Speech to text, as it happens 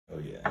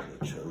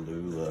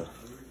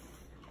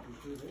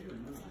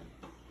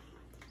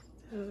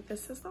So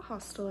this is the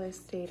hostel I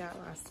stayed at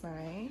last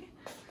night.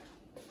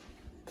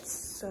 It's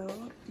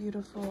so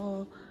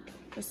beautiful.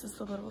 This is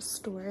the little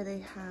store they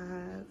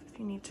have if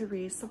you need to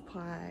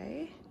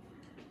resupply.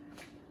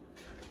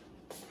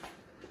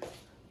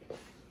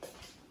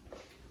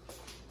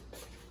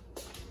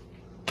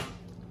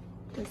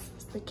 This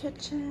is the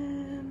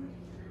kitchen.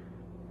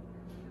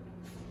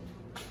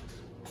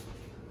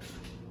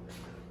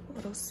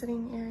 Little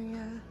sitting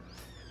area.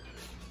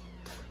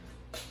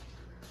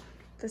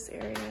 This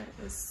area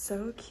is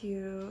so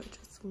cute.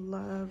 Just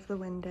love the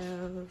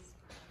windows.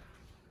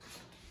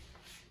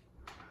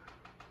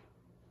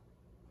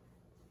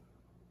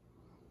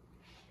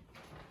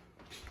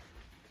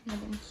 And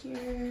then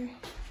here, you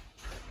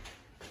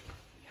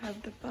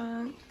have the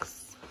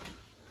bunks.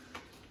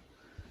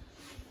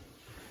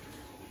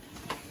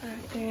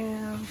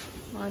 Bathroom,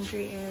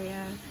 laundry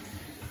area,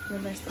 and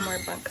then there's some more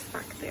bunks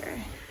back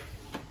there.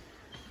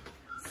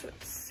 So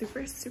it's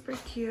super, super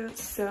cute,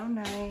 so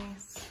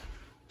nice.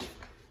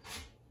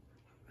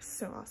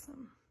 So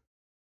awesome.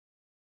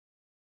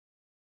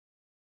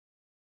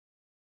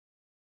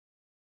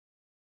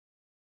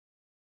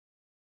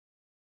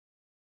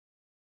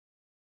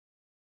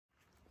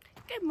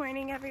 Good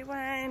morning,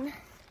 everyone.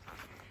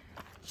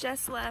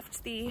 Just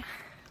left the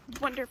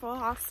wonderful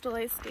hostel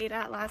I stayed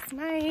at last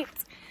night,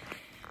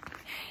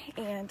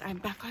 and I'm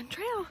back on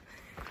trail.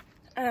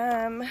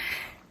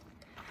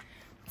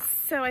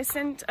 So I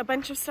sent a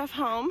bunch of stuff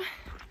home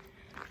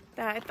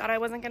that I thought I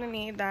wasn't gonna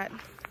need, that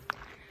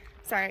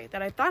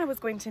I thought I was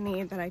going to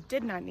need, that I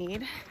did not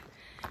need.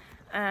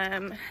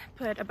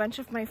 Put a bunch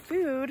of my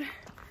food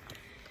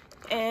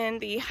in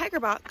the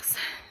hiker box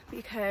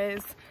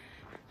because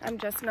I'm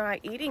just not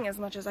eating as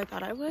much as I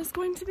thought I was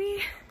going to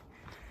be.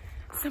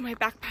 So my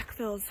backpack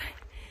feels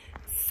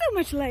so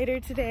much lighter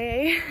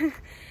today.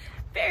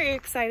 Very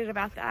excited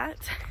about that.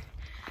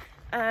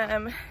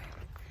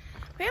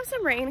 We have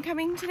some rain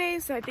coming today,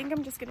 so I think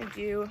I'm just gonna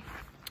do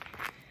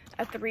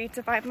a 3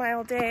 to 5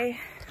 mile day,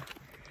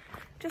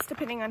 just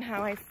depending on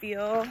how I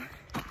feel.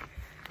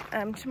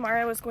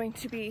 Tomorrow is going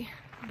to be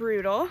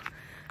brutal.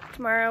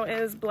 Tomorrow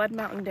is Blood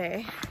Mountain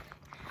Day,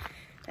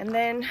 and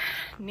then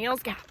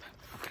Neal's Gap.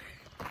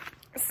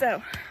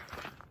 So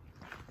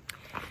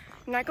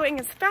I'm not going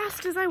as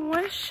fast as I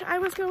wish I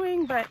was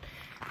going, but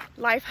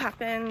life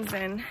happens,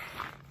 and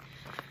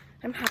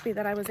I'm happy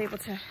that I was able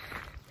to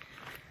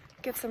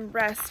get some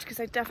rest because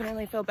I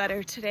definitely feel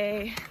better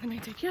today than I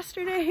did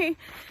yesterday.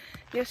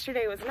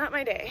 Yesterday was not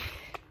my day.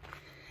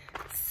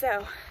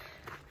 So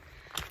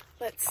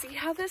let's see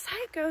how this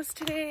hike goes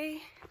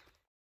today.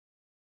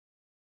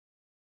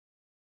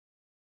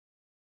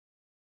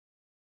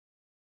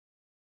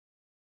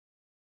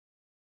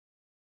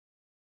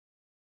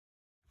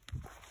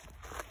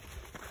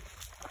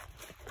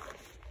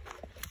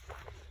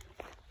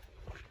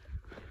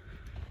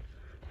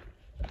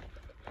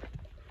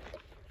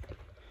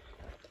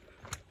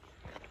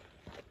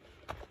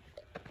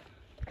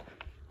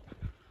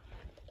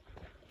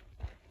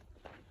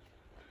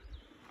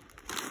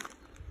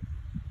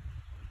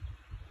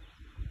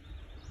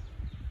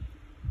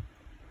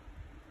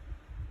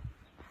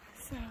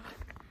 So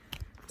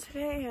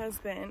today has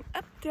been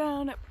up,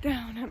 down, up,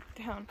 down, up,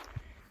 down.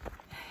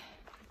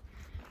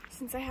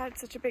 Since I had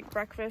such a big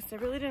breakfast, I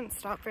really didn't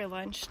stop for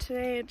lunch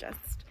today. I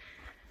just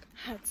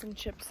had some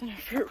chips and a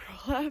fruit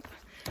roll up.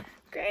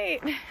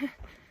 Great.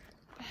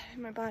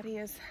 My body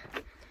is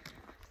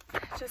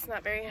just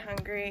not very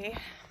hungry.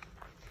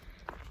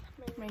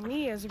 My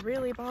knee is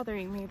really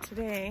bothering me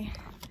today.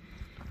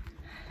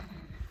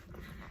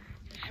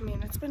 I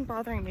mean, it's been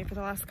bothering me for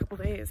the last couple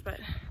days, but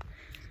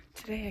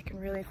today I can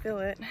really feel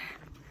it.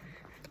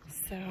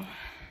 So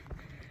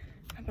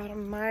about a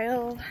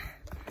mile,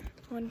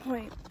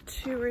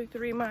 1.2 or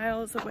 3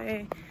 miles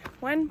away,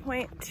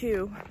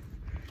 1.2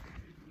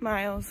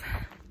 miles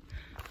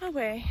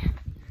away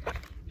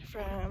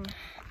from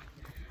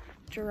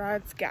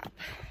Gerard's Gap,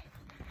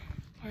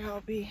 where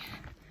I'll be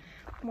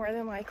more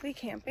than likely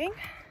camping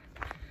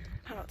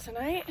out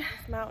tonight.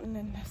 This mountain,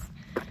 and this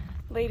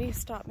lady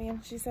stopped me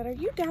and she said, "Are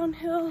you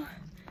downhill?"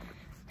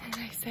 And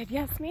I said,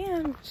 "Yes,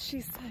 ma'am." She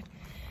said,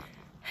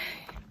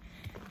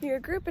 "Your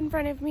group in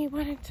front of me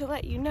wanted to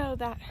let you know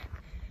that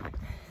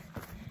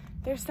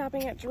they're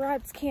stopping at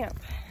Gerard's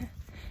camp."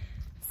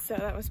 So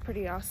that was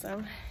pretty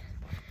awesome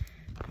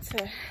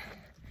to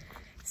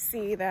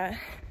see that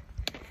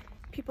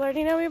people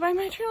already know me by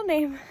my trail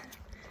name.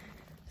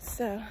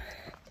 So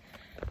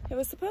it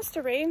was supposed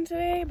to rain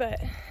today,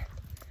 but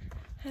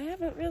I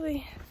haven't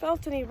really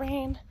felt any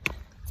rain.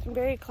 It's been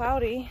very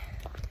cloudy,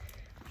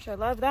 which I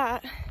love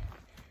that.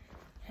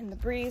 And the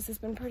breeze has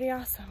been pretty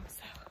awesome.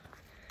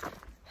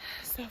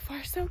 So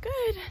far so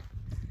good.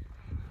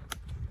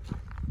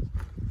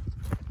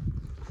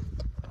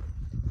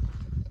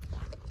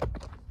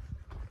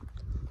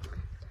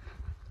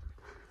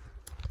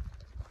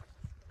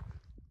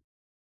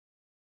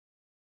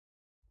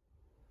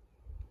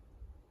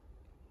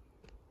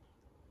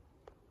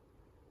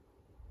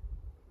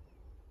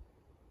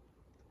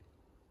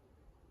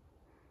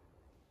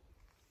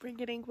 We're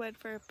getting wood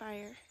for a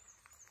fire.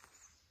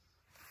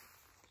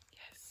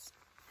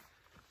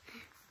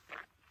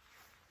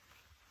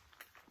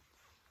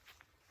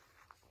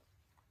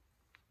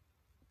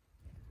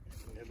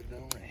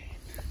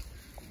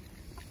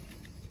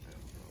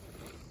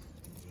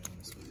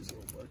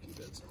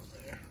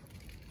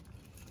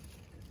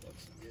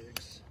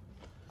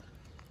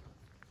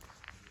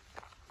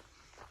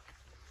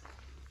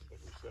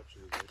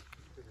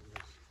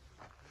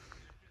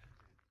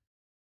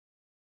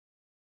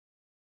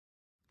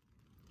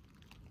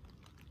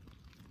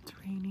 It's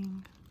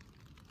raining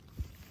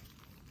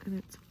and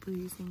it's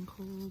freezing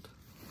cold.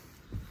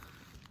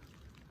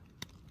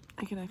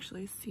 I can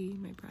actually see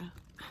my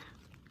breath.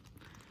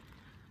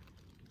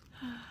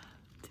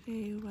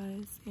 Today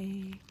was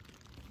a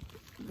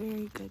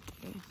very good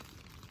day.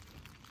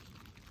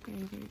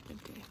 Very, very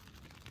good day.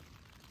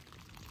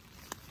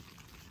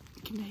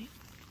 Good night.